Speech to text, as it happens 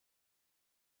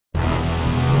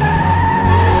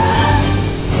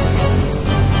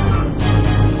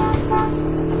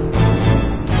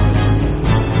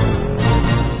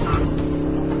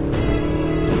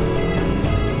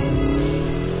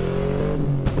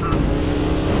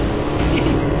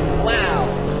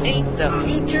the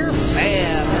future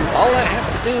fan. All I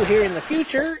have to do here in the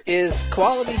future is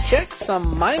quality check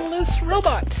some mindless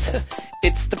robots.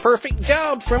 It's the perfect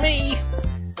job for me.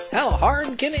 How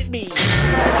hard can it be?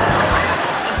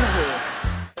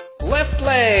 Left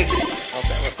leg. Oh,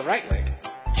 that was the right leg.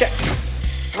 Check.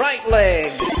 Right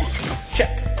leg. Check.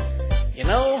 You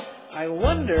know, I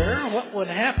wonder what would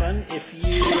happen if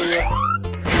you... Well,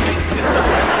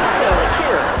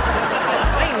 sure.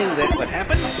 I knew that would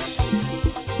happen.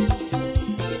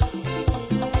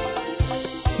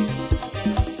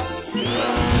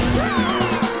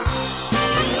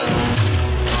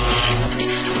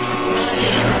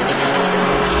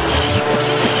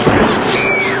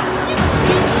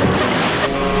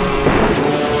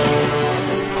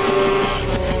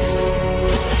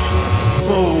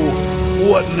 Oh,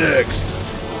 what next?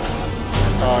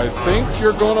 I think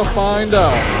you're gonna find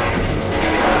out.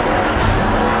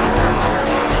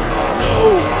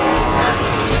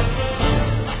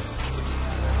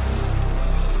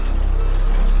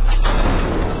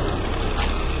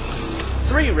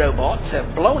 Three robots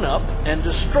have blown up and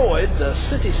destroyed the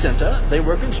city center they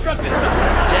were constructing.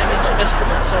 Damage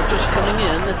estimates are just coming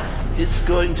in. It's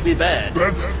going to be bad.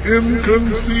 That's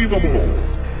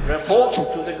inconceivable. Report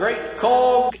to the Great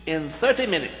Cog in 30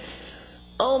 minutes.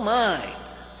 Oh my,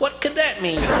 what could that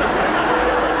mean?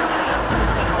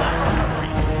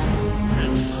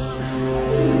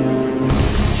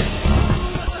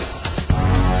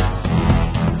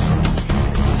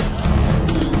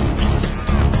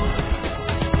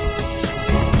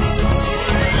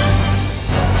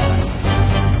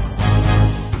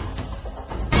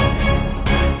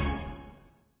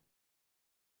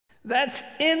 That's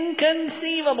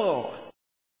inconceivable.